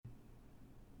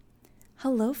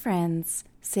Hello friends,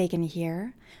 Sagan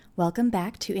here. Welcome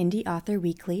back to Indie Author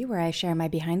Weekly, where I share my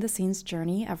behind-the-scenes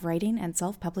journey of writing and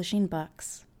self-publishing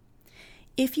books.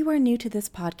 If you are new to this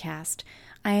podcast,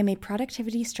 I am a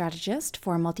productivity strategist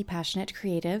for multi-passionate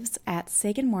creatives at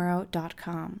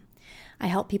saganmorrow.com. I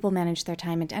help people manage their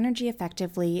time and energy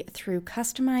effectively through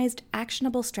customized,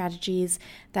 actionable strategies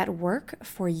that work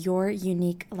for your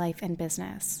unique life and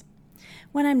business.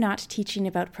 When I'm not teaching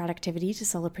about productivity to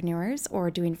solopreneurs or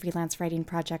doing freelance writing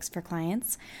projects for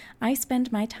clients, I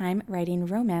spend my time writing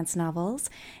romance novels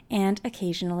and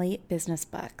occasionally business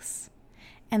books.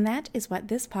 And that is what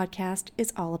this podcast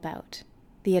is all about,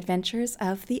 the adventures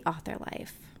of the author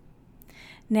life.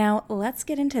 Now, let's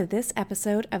get into this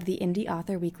episode of the Indie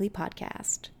Author Weekly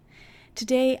podcast.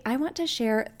 Today, I want to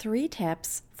share 3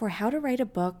 tips for how to write a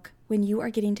book when you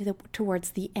are getting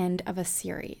towards the end of a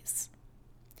series.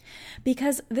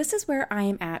 Because this is where I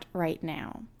am at right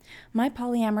now. My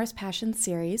Polyamorous Passion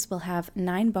series will have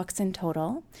 9 books in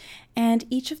total, and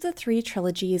each of the 3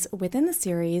 trilogies within the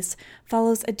series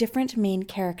follows a different main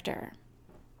character.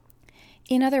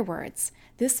 In other words,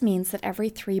 this means that every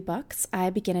 3 books, I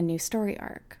begin a new story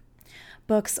arc.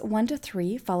 Books 1 to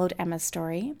 3 followed Emma's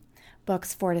story.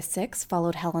 Books 4 to 6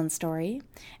 followed Helen's story,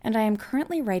 and I am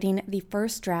currently writing the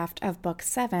first draft of Book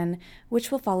 7,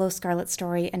 which will follow Scarlett's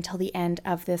story until the end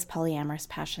of this Polyamorous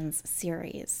Passions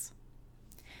series.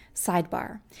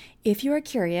 Sidebar: if you are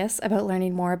curious about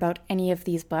learning more about any of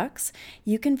these books,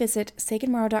 you can visit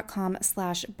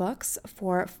saganmorrow.com/books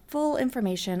for full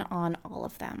information on all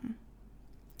of them.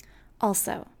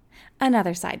 Also,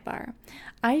 another sidebar.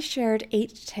 I shared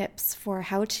 8 tips for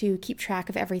how to keep track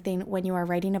of everything when you are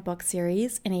writing a book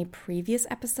series in a previous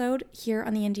episode here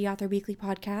on the Indie Author Weekly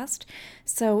podcast,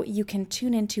 so you can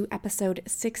tune into episode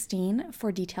 16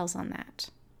 for details on that.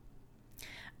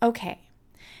 Okay,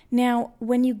 now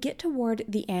when you get toward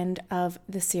the end of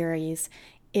the series,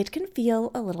 it can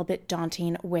feel a little bit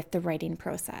daunting with the writing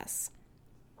process.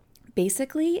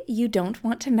 Basically, you don't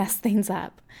want to mess things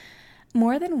up.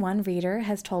 More than one reader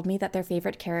has told me that their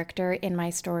favorite character in my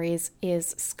stories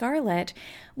is Scarlett,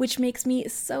 which makes me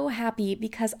so happy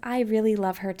because I really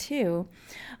love her too.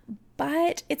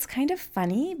 But it's kind of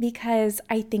funny because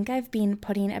I think I've been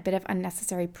putting a bit of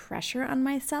unnecessary pressure on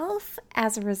myself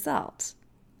as a result.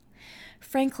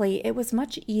 Frankly, it was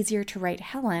much easier to write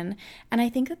Helen, and I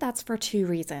think that that's for 2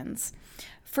 reasons.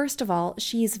 First of all,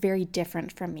 she's very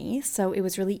different from me, so it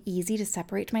was really easy to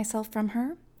separate myself from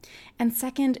her. And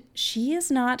second, she is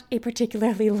not a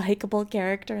particularly likable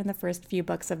character in the first few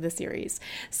books of the series.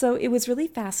 So it was really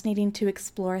fascinating to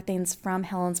explore things from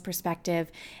Helen's perspective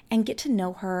and get to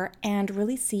know her and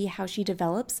really see how she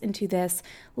develops into this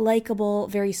likable,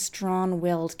 very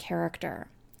strong-willed character.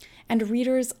 And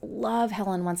readers love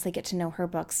Helen once they get to know her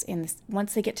in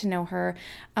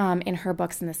her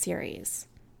books in the series.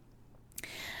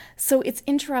 So it's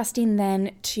interesting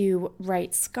then to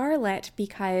write Scarlett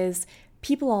because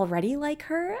people already like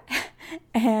her,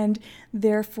 and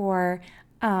therefore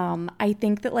I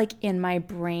think that in my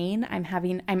brain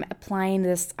I'm applying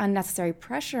this unnecessary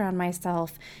pressure on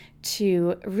myself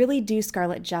to really do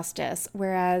Scarlett justice,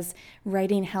 whereas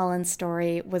writing Helen's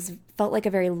story felt like a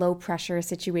very low pressure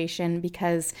situation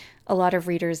because a lot of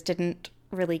readers didn't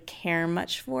really care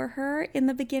much for her in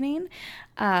the beginning.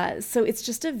 So it's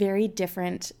just a very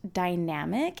different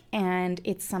dynamic, and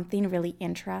it's something really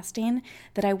interesting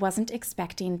that I wasn't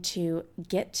expecting to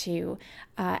get to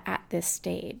at this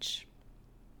stage.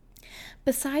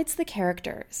 Besides the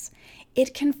characters,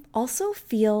 it can also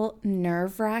feel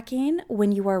nerve-wracking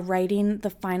when you are writing the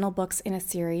final books in a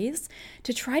series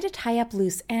to try to tie up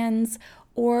loose ends,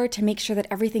 or to make sure that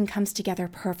everything comes together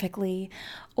perfectly,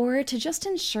 or to just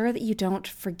ensure that you don't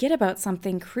forget about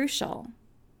something crucial.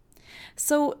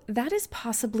 So that is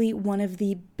possibly one of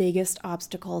the biggest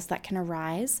obstacles that can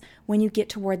arise when you get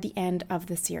toward the end of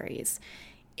the series.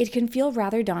 It can feel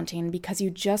rather daunting because you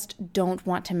just don't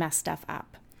want to mess stuff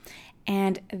up.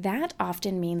 And that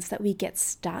often means that we get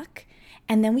stuck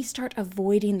and then we start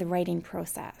avoiding the writing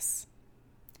process.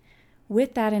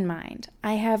 With that in mind,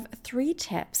 I have 3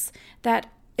 tips that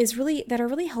are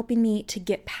really helping me to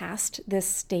get past this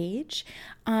stage,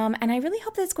 and I really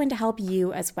hope that's going to help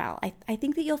you as well. I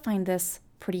think that you'll find this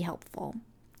pretty helpful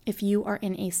if you are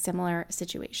in a similar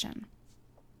situation.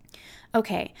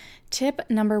 Okay, tip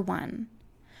number 1.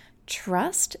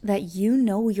 Trust that you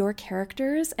know your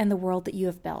characters and the world that you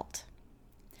have built.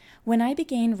 When I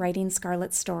began writing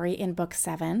Scarlett's story in Book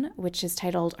 7, which is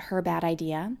titled Her Bad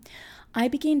Idea, I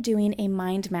began doing a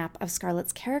mind map of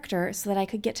Scarlett's character so that I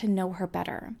could get to know her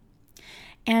better.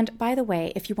 And by the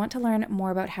way, if you want to learn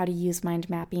more about how to use mind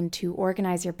mapping to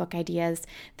organize your book ideas,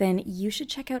 then you should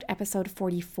check out episode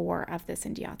 44 of this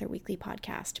Indie Author Weekly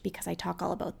podcast, because I talk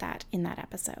all about that in that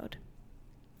episode.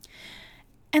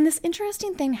 And this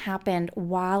interesting thing happened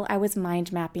while I was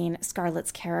mind mapping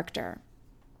Scarlett's character.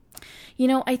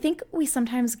 I think we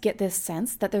sometimes get this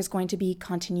sense that there's going to be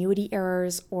continuity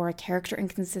errors or character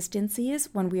inconsistencies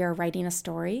when we are writing a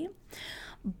story.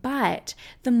 But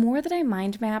the more that I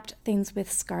mind mapped things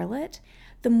with Scarlett,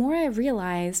 the more I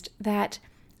realized that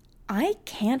I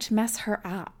can't mess her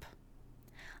up.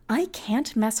 I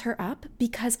can't mess her up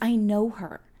because I know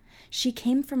her. She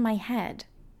came from my head.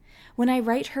 When I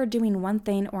write her doing one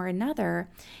thing or another,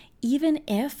 even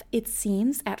if it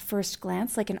seems at first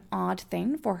glance like an odd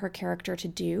thing for her character to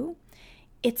do,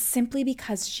 it's simply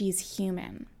because she's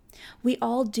human. We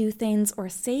all do things or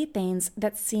say things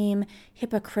that seem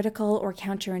hypocritical or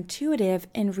counterintuitive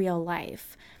in real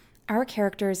life. Our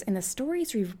characters in the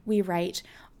stories we write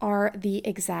are the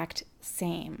exact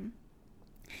same.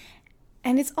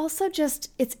 And it's also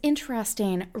it's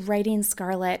interesting writing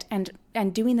Scarlett and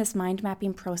doing this mind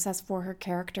mapping process for her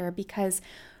character, because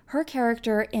her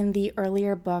character in the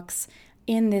earlier books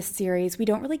in this series, we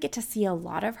don't really get to see a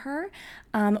lot of her.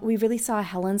 We really saw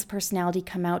Helen's personality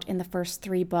come out in the first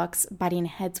 3 books, butting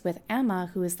heads with Emma,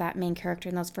 who is that main character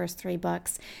in those first 3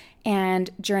 books.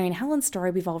 And during Helen's story,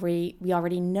 we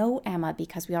already know Emma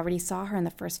because we already saw her in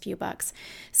the first few books.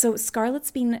 So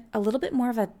Scarlett's been a little bit more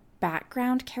of a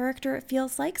background character, it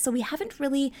feels like. So we haven't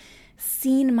really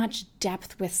seen much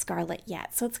depth with Scarlett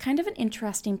yet. So it's kind of an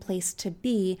interesting place to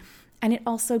be. And it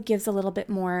also gives a little bit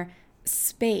more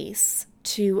space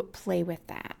to play with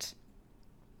that.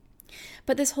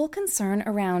 But this whole concern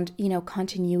around,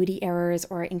 continuity errors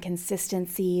or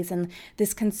inconsistencies, and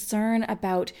this concern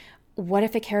about what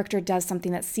if a character does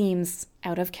something that seems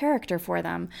out of character for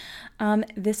them,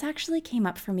 this actually came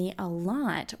up for me a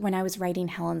lot when I was writing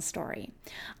Helen's story.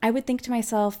 I would think to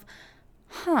myself,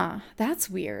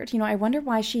 that's weird. I wonder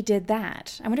why she did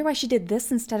that. I wonder why she did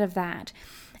this instead of that.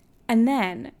 And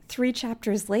then 3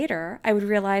 chapters later, I would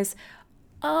realize,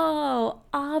 oh,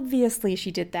 obviously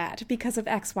she did that because of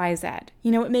X, Y, Z.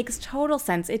 It makes total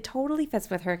sense. It totally fits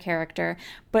with her character.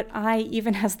 But I,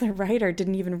 even as the writer,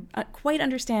 didn't even quite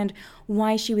understand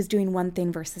why she was doing one thing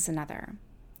versus another.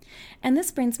 And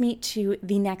this brings me to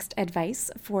the next advice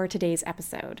for today's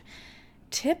episode.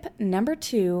 Tip number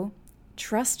 2,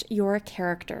 trust your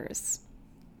characters.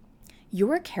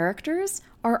 Your characters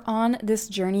are on this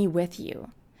journey with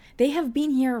you. They have been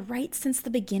here right since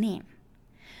the beginning.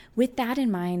 With that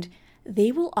in mind,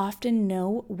 they will often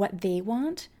know what they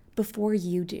want before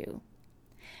you do.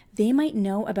 They might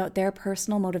know about their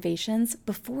personal motivations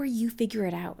before you figure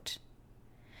it out.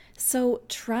 So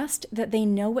trust that they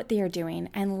know what they are doing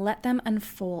and let them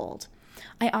unfold.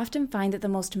 I often find that the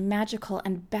most magical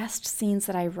and best scenes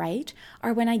that I write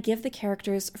are when I give the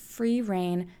characters free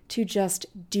rein to just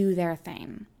do their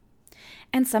thing.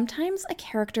 And sometimes a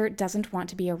character doesn't want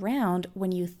to be around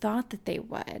when you thought that they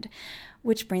would,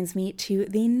 which brings me to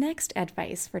the next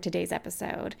advice for today's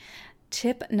episode.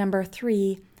 Tip number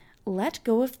 3, let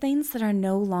go of things that are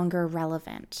no longer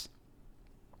relevant.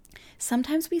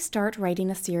 Sometimes we start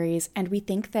writing a series and we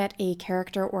think that a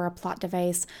character or a plot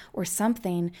device or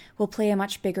something will play a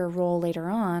much bigger role later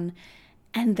on,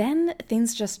 and then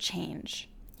things just change.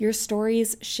 Your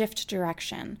stories shift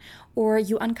direction, or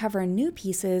you uncover new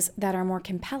pieces that are more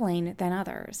compelling than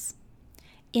others.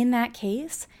 In that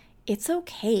case, it's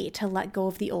okay to let go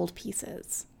of the old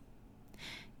pieces.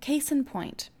 Case in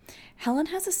point, Helen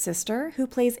has a sister who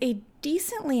plays a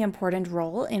decently important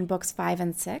role in books 5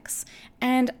 and 6,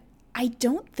 and I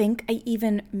don't think I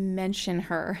even mention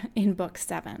her in book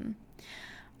 7.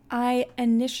 I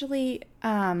initially,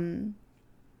 I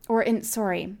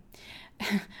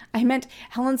meant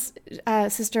Helen's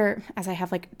sister, as I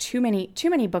have too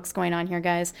many books going on here,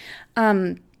 guys.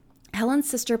 Helen's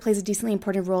sister plays a decently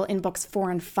important role in books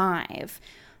 4 and 5,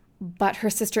 but her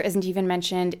sister isn't even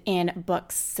mentioned in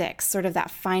book 6, sort of that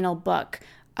final book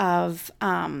of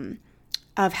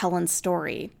Helen's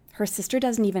story. Her sister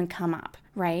doesn't even come up,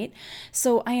 right?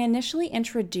 So I initially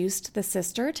introduced the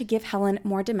sister to give Helen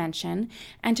more dimension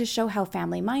and to show how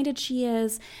family-minded she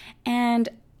is, and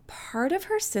part of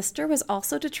her sister was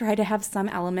also to try to have some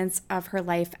elements of her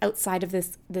life outside of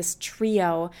this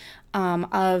trio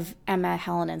of Emma,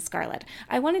 Helen, and Scarlett.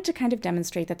 I wanted to kind of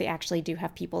demonstrate that they actually do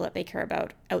have people that they care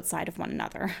about outside of one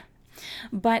another.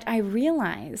 But I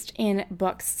realized in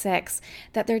book 6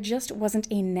 that there just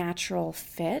wasn't a natural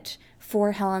fit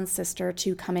for Helen's sister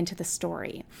to come into the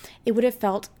story. It would have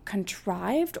felt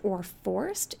contrived or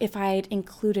forced if I'd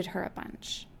included her a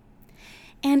bunch.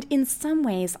 And in some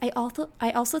ways, I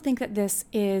also think that this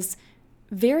is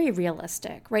very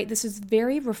realistic, right? This is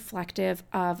very reflective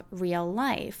of real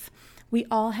life. We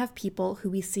all have people who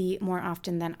we see more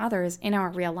often than others in our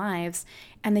real lives,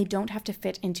 and they don't have to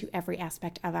fit into every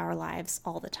aspect of our lives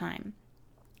all the time.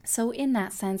 So in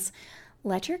that sense,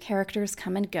 let your characters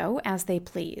come and go as they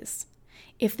please.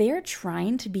 If they are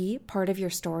trying to be part of your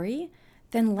story,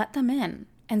 then let them in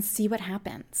and see what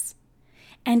happens.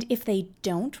 And if they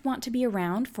don't want to be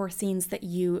around for scenes that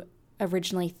you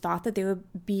originally thought that they would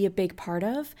be a big part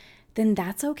of, then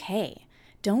that's okay.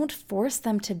 Don't force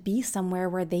them to be somewhere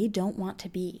where they don't want to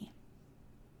be.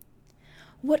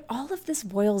 What all of this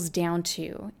boils down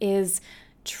to is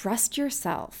trust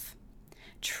yourself,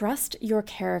 trust your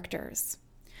characters,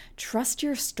 trust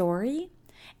your story,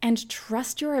 and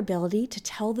trust your ability to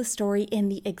tell the story in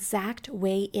the exact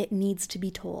way it needs to be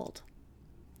told.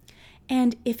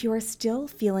 And if you're still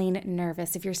feeling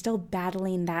nervous, if you're still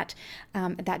battling that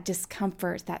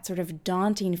discomfort, that sort of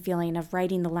daunting feeling of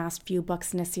writing the last few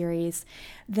books in a series,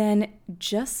 then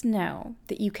just know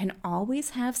that you can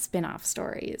always have spin-off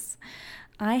stories.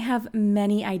 I have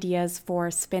many ideas for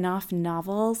spin-off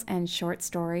novels and short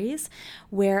stories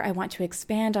where I want to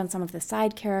expand on some of the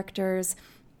side characters.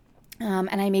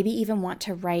 And I maybe even want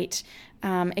to write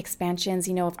expansions,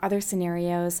 of other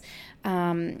scenarios.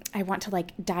 I want to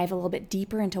dive a little bit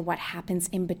deeper into what happens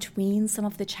in between some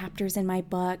of the chapters in my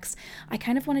books. I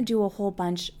kind of want to do a whole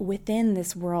bunch within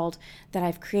this world that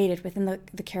I've created, within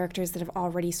the characters that have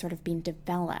already sort of been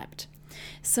developed.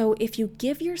 So if you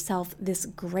give yourself this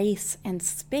grace and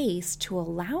space to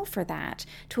allow for that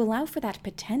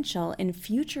potential in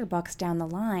future books down the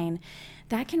line,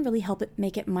 that can really help it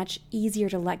make it much easier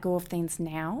to let go of things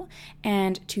now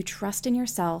and to trust in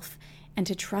yourself and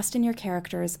to trust in your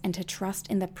characters and to trust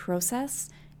in the process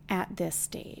at this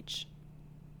stage.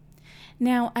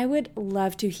 Now, I would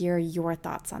love to hear your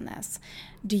thoughts on this.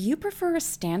 Do you prefer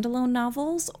standalone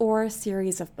novels or a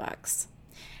series of books?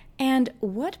 And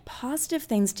what positive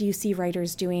things do you see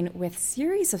writers doing with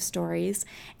series of stories?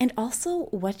 And also,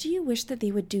 what do you wish that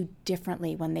they would do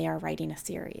differently when they are writing a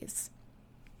series?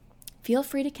 Feel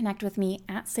free to connect with me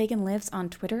at Sagan Lives on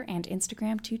Twitter and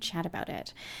Instagram to chat about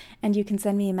it. And you can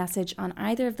send me a message on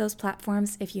either of those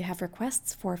platforms if you have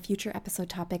requests for future episode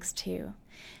topics too.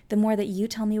 The more that you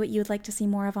tell me what you would like to see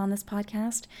more of on this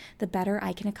podcast, the better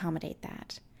I can accommodate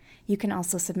that. You can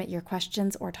also submit your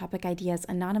questions or topic ideas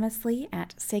anonymously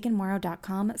at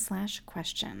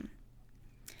saganmorrow.com/question.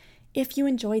 If you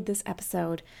enjoyed this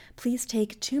episode, please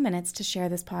take 2 minutes to share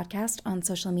this podcast on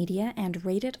social media and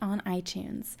rate it on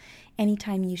iTunes.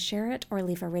 Anytime you share it or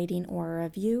leave a rating or a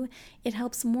review, it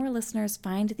helps more listeners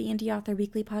find the Indie Author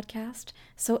Weekly podcast,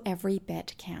 so every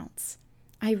bit counts.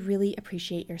 I really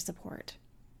appreciate your support.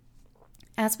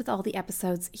 As with all the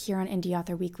episodes here on Indie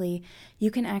Author Weekly, you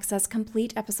can access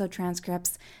complete episode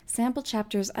transcripts, sample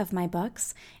chapters of my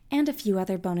books, and a few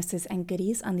other bonuses and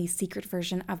goodies on the secret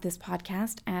version of this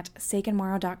podcast at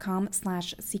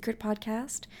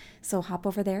saganmorrow.com/secretpodcast, so hop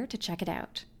over there to check it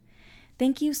out.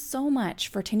 Thank you so much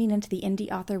for tuning into the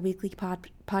Indie Author Weekly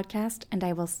podcast, and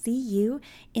I will see you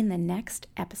in the next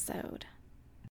episode.